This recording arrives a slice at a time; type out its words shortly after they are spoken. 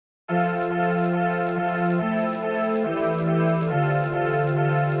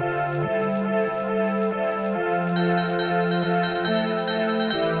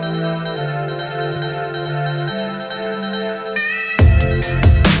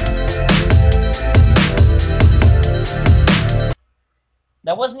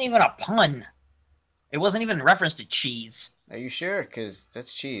That wasn't even a pun. It wasn't even in reference to cheese. Are you sure? Because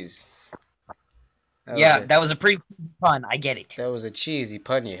that's cheese. That was a pretty pun. I get it. That was a cheesy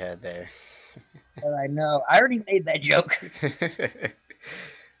pun you had there. I know. I already made that joke.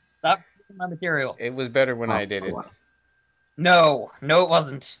 Stop taking my material. It was better when I did it. No, it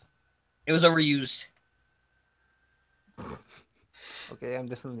wasn't. It was overused. Okay, I'm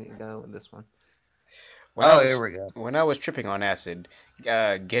definitely down with this one. Here we go. When I was tripping on acid,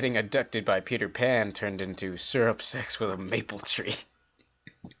 getting abducted by Peter Pan turned into syrup sex with a maple tree.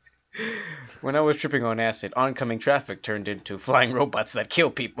 When I was tripping on acid, oncoming traffic turned into flying robots that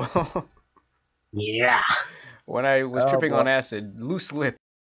kill people. Yeah. When I was tripping on acid, loose lips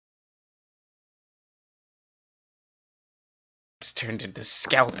turned into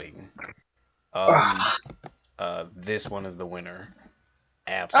scalping. This one is the winner.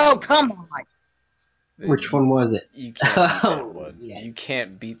 Absolutely. Oh, come on. Which one was it? You can't beat that one. Yeah. You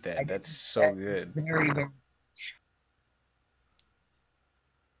can't beat that. That's so good. Very, very.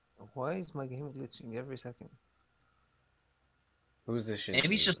 Why is my game glitching every second? Who's this shit?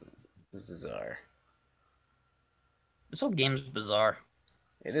 Maybe it's just... Who's the czar? This whole game is bizarre.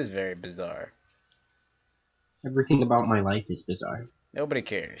 It is very bizarre. Everything about my life is bizarre. Nobody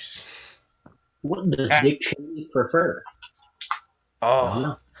cares. What does Dick Cheney prefer?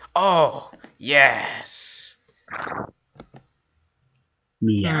 Oh, yes.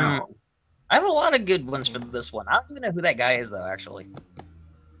 Meow. I have a lot of good ones for this one. I don't even know who that guy is, though, actually.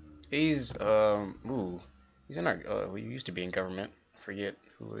 He's, he's in our, we used to be in government. Forget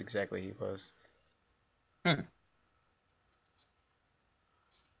who exactly he was. I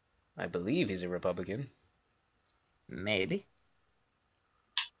believe he's a Republican. Maybe.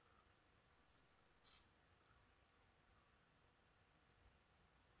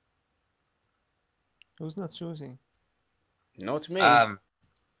 Who's not choosing? No, it's me. I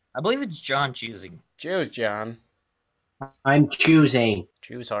believe it's John choosing. Choose, John. I'm choosing.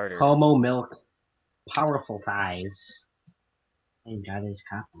 Choose harder. Homo milk, powerful thighs, and got his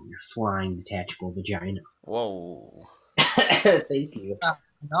cock on your flying detachable vagina. Whoa. Thank you.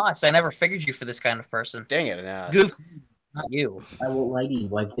 Nice. I never figured you for this kind of person. Dang it, Nas. Goof, not you. I won't lie to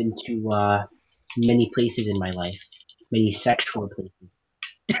you. I've been to many places in my life, many sexual places.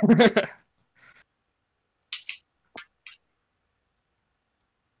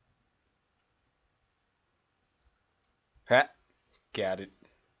 Ha. Got it.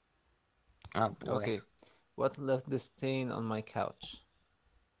 Oh, boy. Okay. What left the stain on my couch?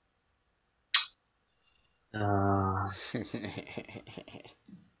 Do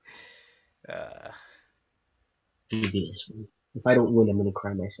this one. If I don't win, I'm gonna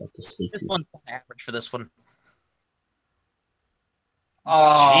cry myself to sleep. This one's average for this one.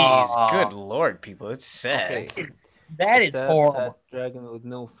 Jeez, good lord, people, it's sad. Okay. That is horrible. Fat dragon with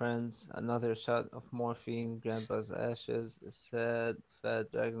no friends. Another shot of morphine. Grandpa's ashes. A sad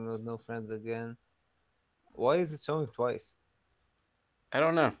fat dragon with no friends again. Why is it showing twice? I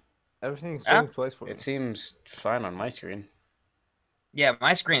don't know. Everything's showing twice for me. It seems fine on my screen. Yeah,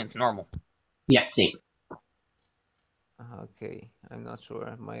 my screen it's normal. Yeah, same. Okay, I'm not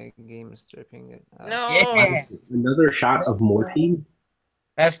sure. My game is tripping. No. Yeah. Another shot of morphine.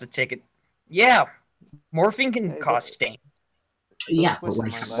 That's the ticket. Yeah, morphine can cause stain. Yeah, but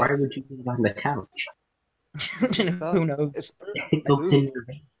like, why would you do it on the couch? Who knows? It goes in your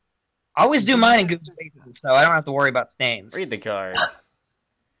vein. I always do mine in Google Spaces, so I don't have to worry about stains. Read the card.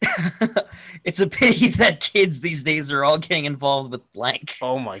 It's a pity that kids these days are all getting involved with blank.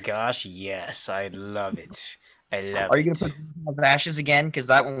 Oh my gosh, yes, I love it. I love it. Are you going to put of Ashes again? Because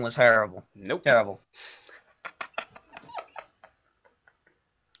that one was terrible. Nope. Terrible.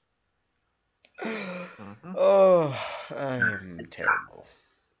 Oh, I am terrible.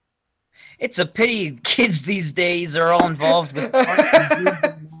 It's a pity kids these days are all involved with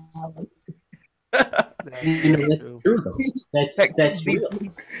You know, that's true, though. That's real.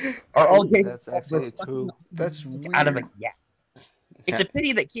 Are all getting That's actually true. That's weird. out of it. Yeah. It's a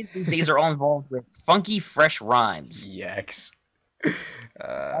pity that kids these days are all involved with funky, fresh rhymes. Yaks.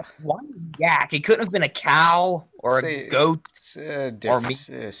 Why yak? It couldn't have been a cow or a goat. Or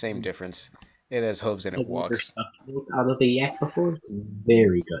same difference. It has hooves and it walks. Out of the yak before, it's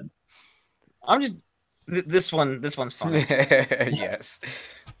very good. I'm just this one's funny.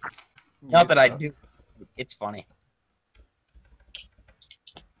 Yes. Not that I do. It's funny.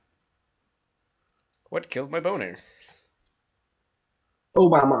 What killed my boner?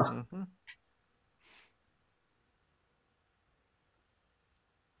 Obama.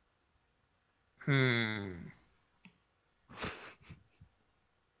 Mm-hmm.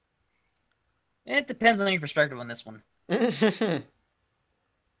 It depends on your perspective on this one. That.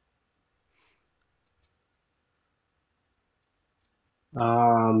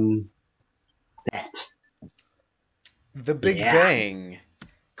 The Big Yeah. Bang.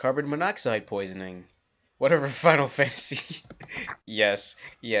 Carbon monoxide poisoning. Whatever Final Fantasy. Yes,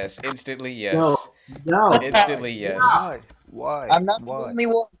 yes, instantly yes. No. Instantly yes. Why? I'm not the Why? only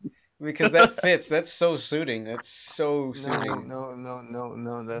one. Because that fits. That's so suiting. That's so No, suiting.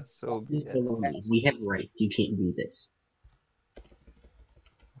 no. That's so Leave BS. alone. We have rights. You can't do this.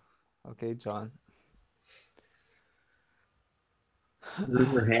 Okay, John.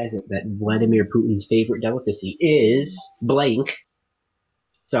 Rumor has it that Vladimir Putin's favorite delicacy is blank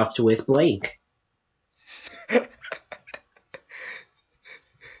stuffed with blank.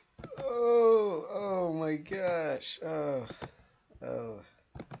 Oh my gosh. Oh.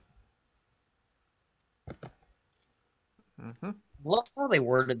 Mm-hmm. Love how they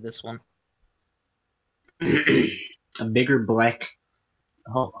worded this one. A bigger black.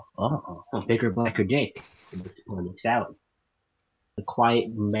 A bigger blacker dick in the splendid salad. The quiet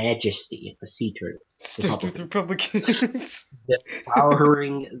majesty of a sea turtle. Stuffed with Republicans.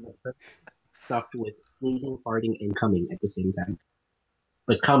 Powering the stuffed with sneezing, farting, and coming at the same time.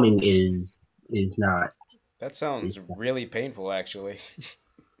 But coming is not. That sounds really painful, actually.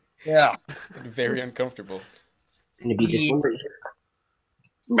 Yeah. And very uncomfortable. It's gonna be this one right here.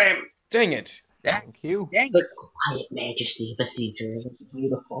 Bam! Dang it! Thank you. Dang. The quiet majesty of a sea turtle.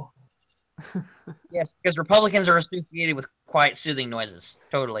 Beautiful. Yes, because Republicans are associated with quiet, soothing noises.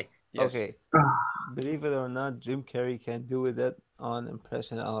 Totally. Yes. Okay. Believe it or not, Jim Carrey can do that on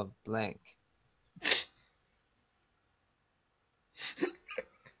impression of blank.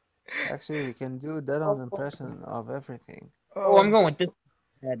 Actually, he can do that on impression of everything. Oh, I'm going with this.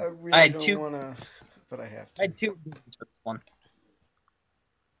 I really I had don't two. wanna, but I have I to. had two reasons for this one.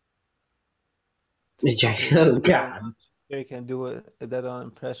 Oh God. Jim Carrey can do that on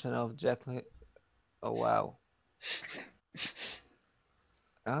impression of Jack. Oh wow.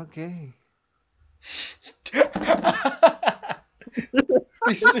 Okay.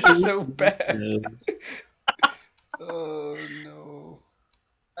 These are so bad. Oh no.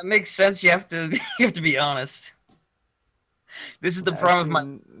 That makes sense. You have to. You have to be honest. This is the problem with my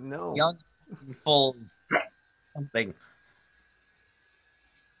Actually, no. young, full something.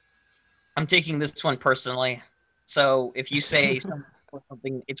 I'm taking this one personally. So if you say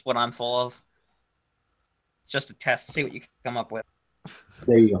something, it's what I'm full of. It's just a test. See what you can come up with.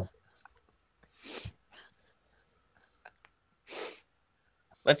 There you go.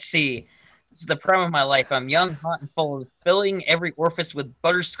 Let's see. This is the prime of my life. I'm young, hot, and full of filling every orifice with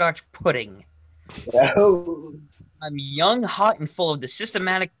butterscotch pudding. Oh. I'm young, hot, and full of the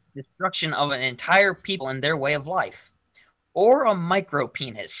systematic destruction of an entire people and their way of life. Or a micro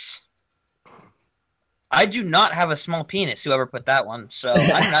penis. I do not have a small penis, whoever put that one, so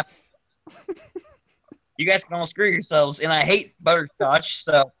I'm not. You guys can all screw yourselves, and I hate butterscotch,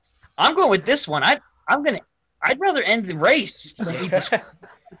 so I'm going with this one. I'd rather end the race than eat this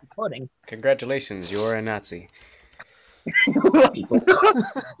pudding. Congratulations, you're a Nazi.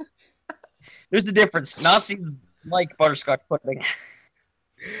 There's a difference. Nazis like butterscotch pudding.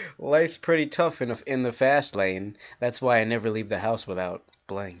 Life's pretty tough in the fast lane. That's why I never leave the house without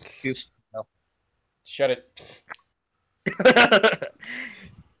blank. Goofs. Shut it.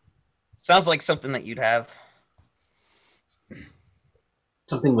 Sounds like something that you'd have.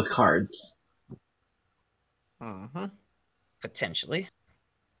 Something with cards. Mm-hmm. Potentially.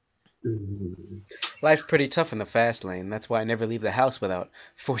 Life's pretty tough in the fast lane. That's why I never leave the house without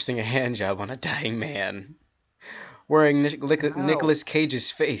forcing a hand job on a dying man. Wearing Nicolas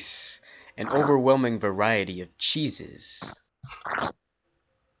Cage's face. An overwhelming variety of cheeses.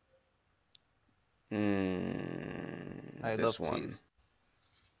 I This love one.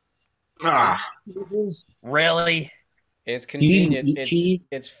 cheese. Really? It's Do you convenient. eat cheese?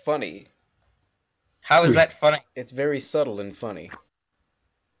 It's funny. How is that funny? It's very subtle and funny.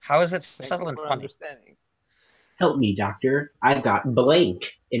 How is that Thank subtle you and for funny? understanding. Help me, doctor. I've got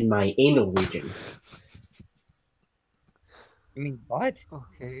blank in my anal region. You mean what?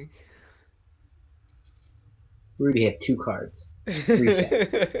 Okay. We already have 2 cards.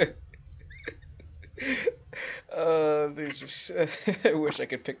 Reset. These are. I wish I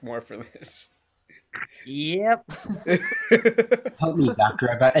could pick more for this. Yep. Help me,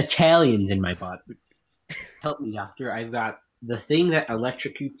 doctor. I've got Italians in my butt. Help me, doctor. I've got the thing that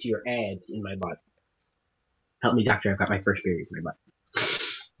electrocutes your abs in my butt. Help me, doctor. I've got my first period in my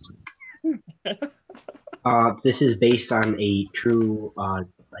butt. This is based on a true life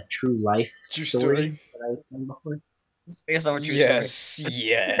True story story? that I've done before. It's based on a true Yes, story.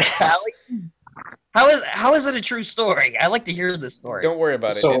 yes. How is it a true story? I like to hear this story. Don't worry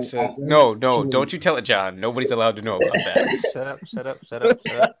about it. So, It's I a went no, to- don't you tell it, John. Nobody's allowed to know about that. Shut up, shut up, shut up,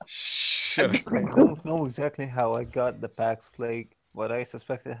 shut up. Shut up. I don't know exactly how I got the Pax Plague, but I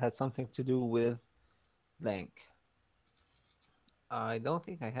suspect it had something to do with blank. I don't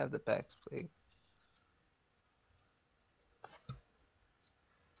think I have the Pax Plague.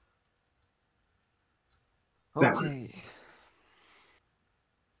 That one. Okay.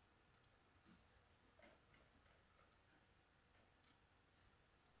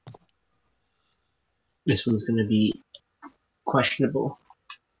 This one's gonna be questionable.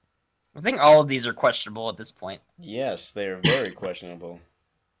 I think all of these are questionable at this point. Yes, they are very questionable.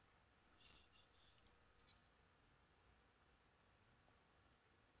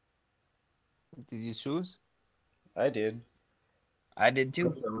 Did you choose? I did. I did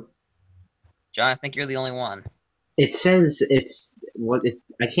too. John, I think you're the only one. It says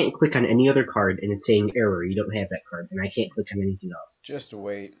I can't click on any other card, and it's saying error. You don't have that card, and I can't click on anything else. Just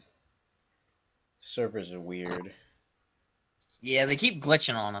wait. Servers are weird. Yeah, they keep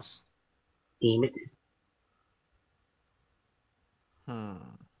glitching on us. Damn it! Hmm.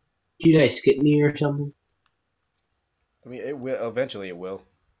 Did you guys skip me or something? I mean, it will eventually. It will.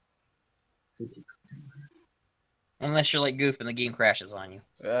 Unless you're like Goof and the game crashes on you.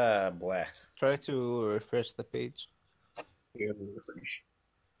 Ah, blah. Try to refresh the page. Here, let me refresh.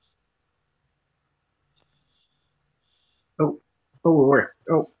 Oh, it worked.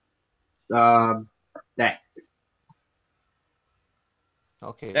 That.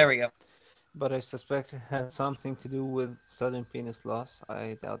 Okay. There we go. But I suspect it had something to do with sudden penis loss.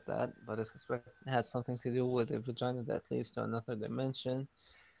 I doubt that, but I suspect it had something to do with a vagina that leads to another dimension.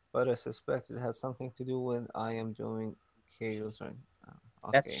 But I suspect it has something to do with I am doing chaos right now.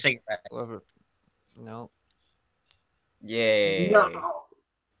 Okay. That's cigarette. Whoever. No. Yay. No.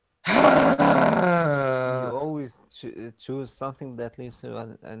 You always choose something that leads to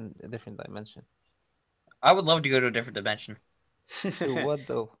a different dimension. I would love to go to a different dimension. To what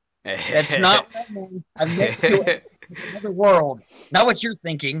though? That's not what I meant. I meant to another world. Not what you're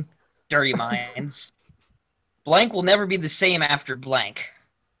thinking, dirty minds. Blank will never be the same after blank.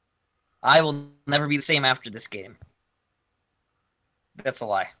 I will never be the same after this game. That's a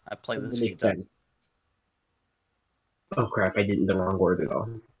lie. I played this a few times. Oh crap! I did it in the wrong order though.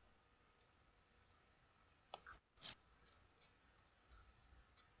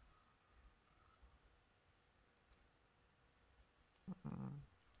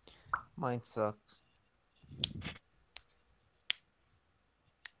 Mine sucks.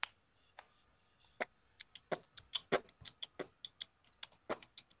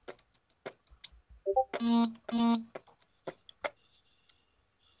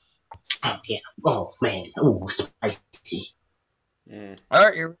 Oh yeah. Oh man. Oh, spicy. Mm. All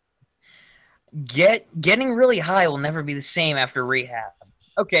right, getting really high will never be the same after rehab.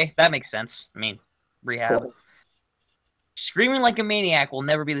 Okay, that makes sense. I mean, rehab. Screaming like a maniac will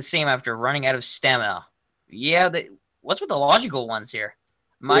never be the same after running out of stamina. Yeah, what's with the logical ones here?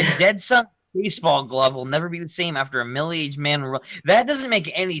 My dead son baseball glove will never be the same after a middle-aged man. That doesn't make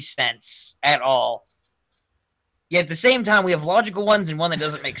any sense at all. Yet at the same time, we have logical ones and one that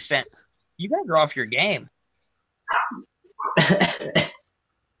doesn't make sense. You guys are off your game.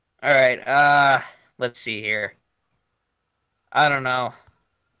 All right, let's see here. I don't know.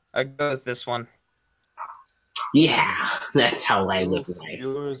 I'll go with this one. Yeah, that's how I live life.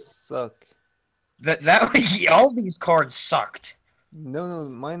 Yours suck. All these cards sucked. No,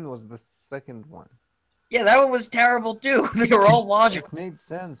 mine was the second one. Yeah, that one was terrible too. They were all logical. It made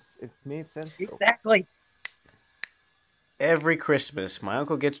sense. It made sense though. Exactly. Every Christmas, my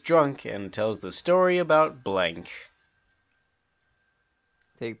uncle gets drunk and tells the story about blank.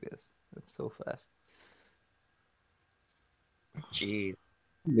 Take this. It's so fast. Jeez.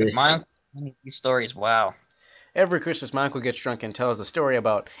 This My uncle told me these stories. Wow. Every Christmas, my uncle gets drunk and tells the story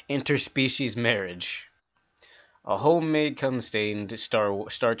about interspecies marriage. A homemade cum-stained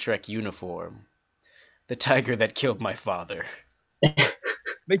Star Trek uniform. The tiger that killed my father.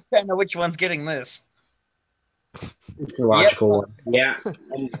 Maybe I know which one's getting this. It's a logical one. Yeah.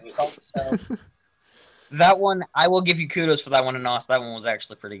 So, that one, I will give you kudos for that one, Anos. That one was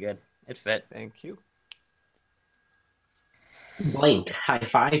actually pretty good. It fit. Thank you. Blank. High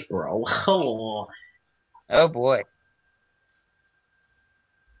five, bro. Oh. Oh boy.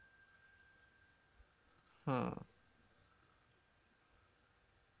 Hmm.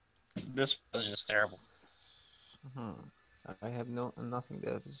 This was just terrible. Hmm. I have nothing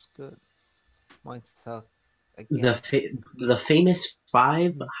that is good. Mine suck The again. the famous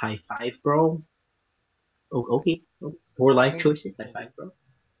five high five, bro. Oh, okay. Oh, poor I life think choices. High five, bro.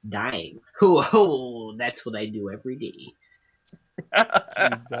 Dying. Oh, that's what I do every day. you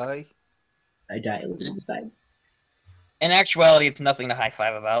die. I die alongside. In actuality, it's nothing to high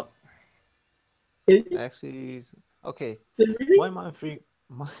five about. Is it Actually, okay. My really? mom freaked.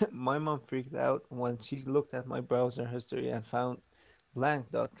 My mom freaked out when she looked at my browser history and found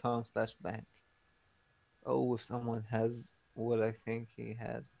blank.com/blank. Oh, if someone has what I think he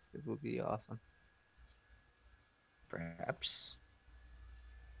has, it would be awesome. Perhaps.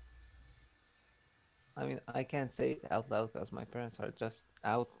 I mean, I can't say it out loud because my parents are just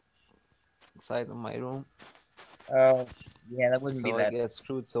outside of my room, Yeah, that wouldn't be so I that. get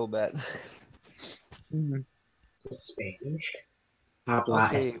screwed so bad. Mhm. Spanish. Habla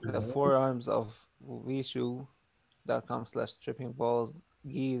Okay, the español. forearms of Vishu.com/tripping balls,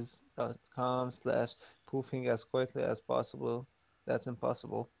 geese.com/poofing as quickly as possible. That's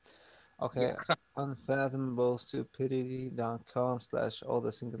impossible. Okay, Yeah. unfathomable stupidity.com/all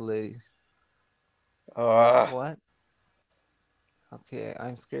the single ladies. Ugh, What? Okay,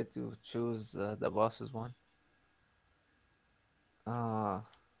 I'm scared to choose the boss's one. Ah,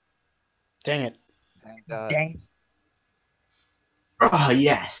 dang it. thank God. Dang. Oh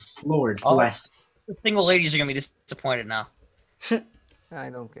yes, Lord All bless. the single ladies are gonna be disappointed now. I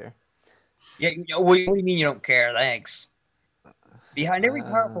don't care. Yeah, what do you mean you don't care? Thanks. Behind every Uh,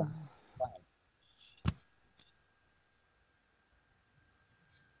 powerful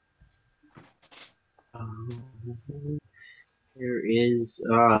Um, there is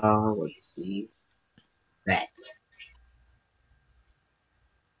let's see that.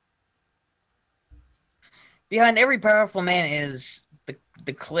 behind every powerful man is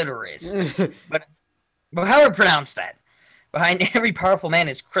the clitoris. But how do I pronounce that? Behind every powerful man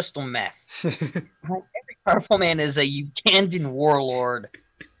is crystal meth. Behind every powerful man is a Ugandan warlord.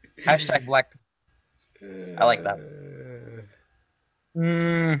 Hashtag black. I like that.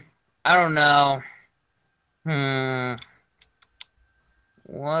 Hmm. I don't know. Hmm.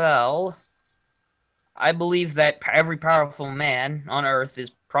 Well, I believe that every powerful man on Earth is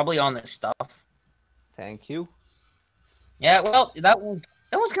probably on this stuff. thank you. Yeah. Well, that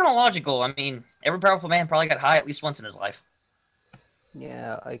was kind of logical. I mean, every powerful man probably got high at least once in his life.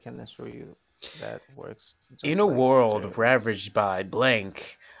 Yeah, I can assure you that works In just a like world steroids. ravaged by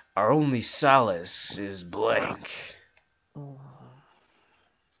blank, our only solace is blank. Oh,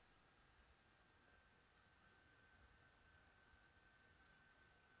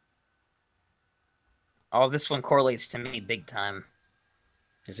 Oh, this one correlates to me big time.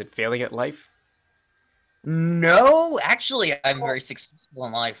 Is it failing at life? No, actually, I'm very successful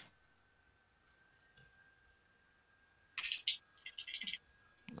in life.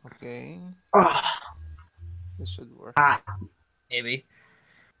 okay, Ah, this should work. ah, Maybe.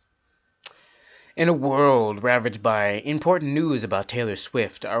 In a world ravaged by important news about Taylor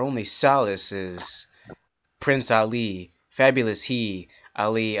Swift, our only solace is Prince Ali, fabulous he,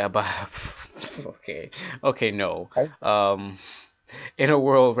 Ali Abba. Okay, okay, no. Um, in a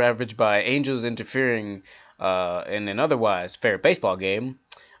world ravaged by angels interfering in an otherwise fair baseball game,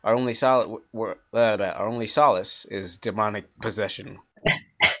 our only solace is demonic possession.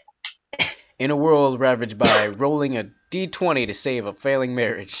 In a world ravaged by rolling a d20 to save a failing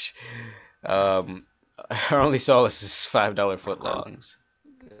marriage, um, our only solace is $5 footlongs.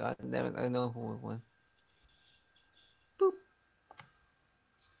 God damn it, I know who will win.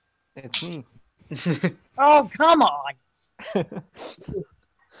 It's me. Oh, come on!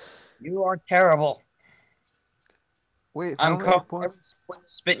 You are terrible. Wait, how I'm many calling points? every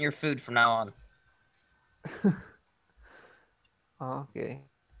spit in your food from now on. Oh, okay,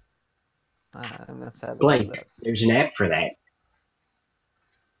 I'm not sad about blank. that. There's an app for that.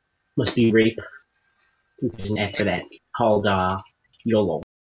 Must be rape. There's an app for that Maybe. called YOLO.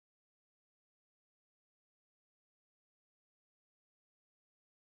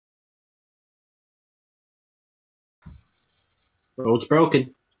 Road's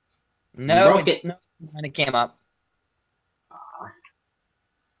broken. You No, broke it's it. no. When it came up.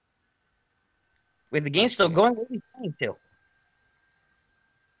 Wait, the game's still Okay, going. What are we playing to?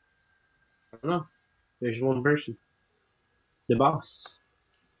 I don't know. There's one person. The boss.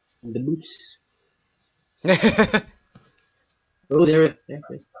 The boss. Oh, there.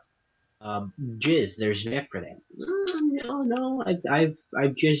 Jizz. There's an app for that. No. I've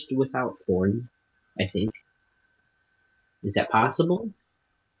jizzed without porn. I think. Is that possible?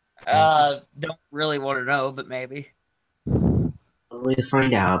 Don't really want to know, but maybe. Only to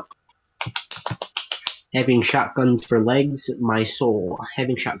find out. Having shotguns for legs, my soul.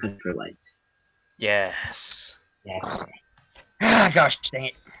 Having shotguns for legs. Yes. Yeah. Ah, gosh dang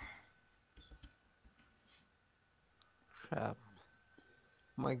it. Crap.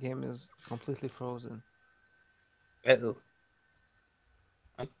 My game is completely frozen. Uh-oh.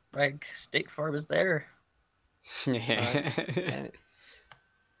 My steak farm is there. Damn it.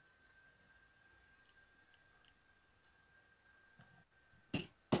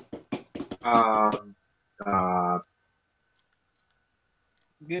 Um.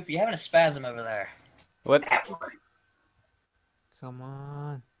 Goof, you having a spasm over there. What? Come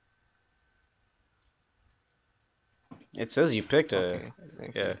on. It says you picked a. Okay,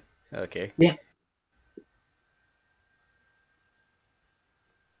 thank Yeah. you. Okay. Yeah.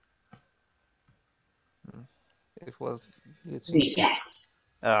 It was glitching. Yes.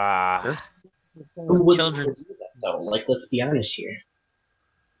 Ah. Who would Children's. do that though? Like, let's be honest here.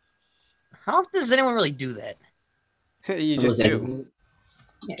 How often does anyone really do that? You Was just do. anyone?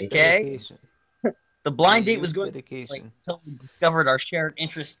 Yeah. Okay. Dedication. The blind They date was use going like dedication. until we discovered our shared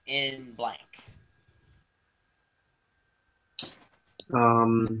interest in blank.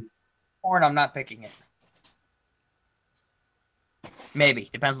 Porn, I'm not picking it. Maybe.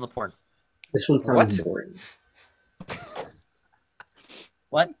 Depends on the porn. This one sounds What? boring.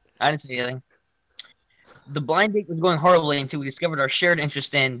 What? I didn't say anything. The blind date was going horribly until we discovered our shared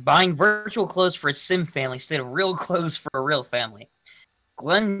interest in buying virtual clothes for a sim family instead of real clothes for a real family.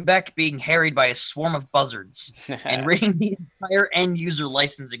 Glenn Beck being harried by a swarm of buzzards and reading the entire end user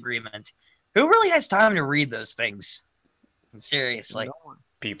license agreement. Who really has time to read those things? Seriously. No one.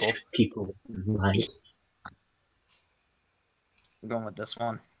 People. People with lives. I'm going with this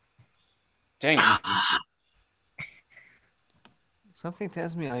one. Dang it. Something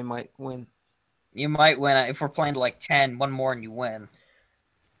tells me I might win. You might win if we're playing to like 10, one more and you win.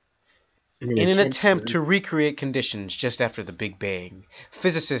 In an attempt to recreate conditions just after the Big Bang,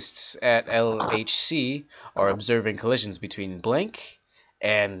 physicists at LHC are observing collisions between blank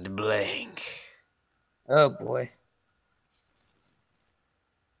and blank. Oh boy.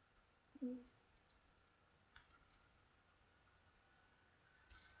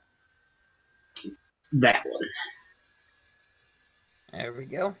 That one. There we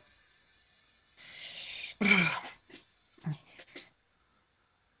go.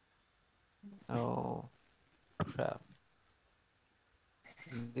 Oh, crap.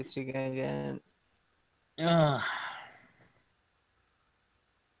 Glitching again. Ugh.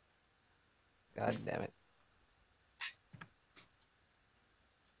 God damn it.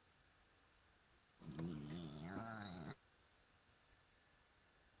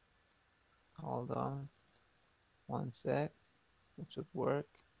 Hold on. 1 sec. It should work.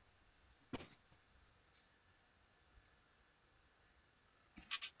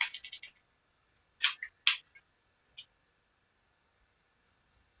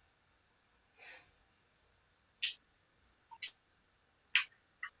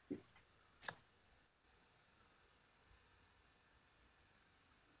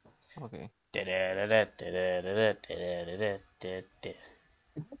 Okay. Is that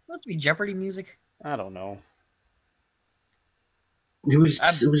supposed to be Jeopardy music? I don't know. We'll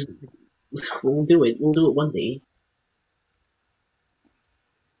do it. We'll do it one day.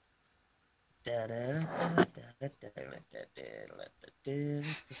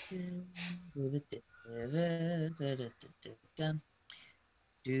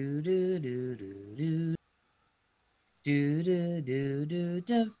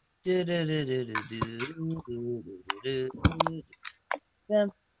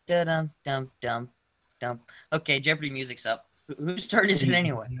 Okay, Jeopardy music's up. Whose turn is it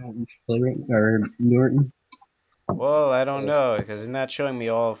anyway? Or Norton. Well, I don't know because it's not showing me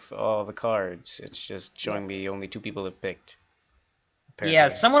all the cards. It's just showing me only 2 people have picked. Yeah,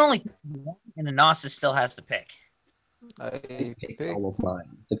 Apparently. someone only picked one, and Anasis still has to pick. I Picked picked. all of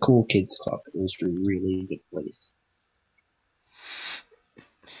mine. The Cool Kids Club is a really good place.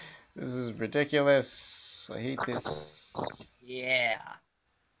 This is ridiculous. I hate this. Yeah.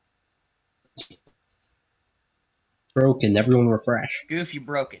 Broken. Everyone refresh. Goof, you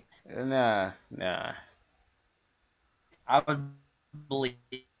broke it. Nah. I would believe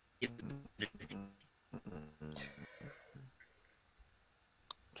it.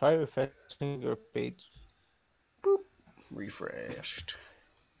 Try refreshing your page. Boop. Refreshed.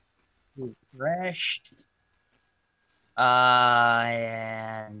 Refreshed.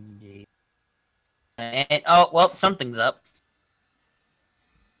 And oh well, something's up.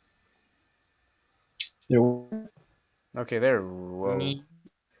 Okay, there. Whoa. Me-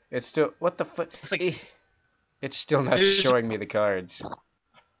 It's still. What the fuck? Looks like It's still not There's- showing me the cards.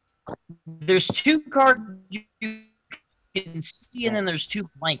 There's 2 cards you can see, and then there's 2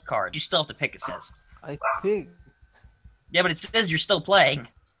 blank cards. You still have to pick, it says. I picked. Yeah, but it says you're still playing.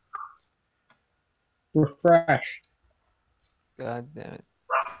 Refresh. God damn it.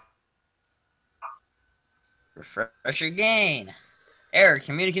 Refresh your gain. Error,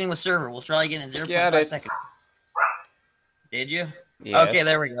 communicating with server. We'll try again in 0.5 seconds. Did you? Yes. Okay,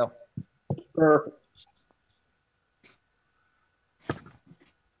 there we go. Perfect.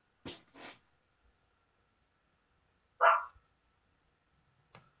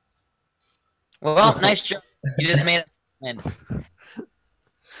 Well, nice job. You just made it win.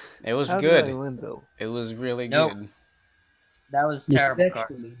 It was How good. did I win, though? It was really Nope. good. That was a This terrible actually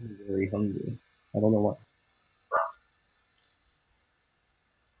card. made me very hungry. I don't know what.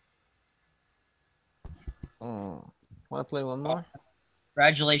 Want to play one more?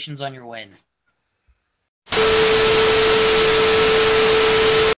 Congratulations on your win.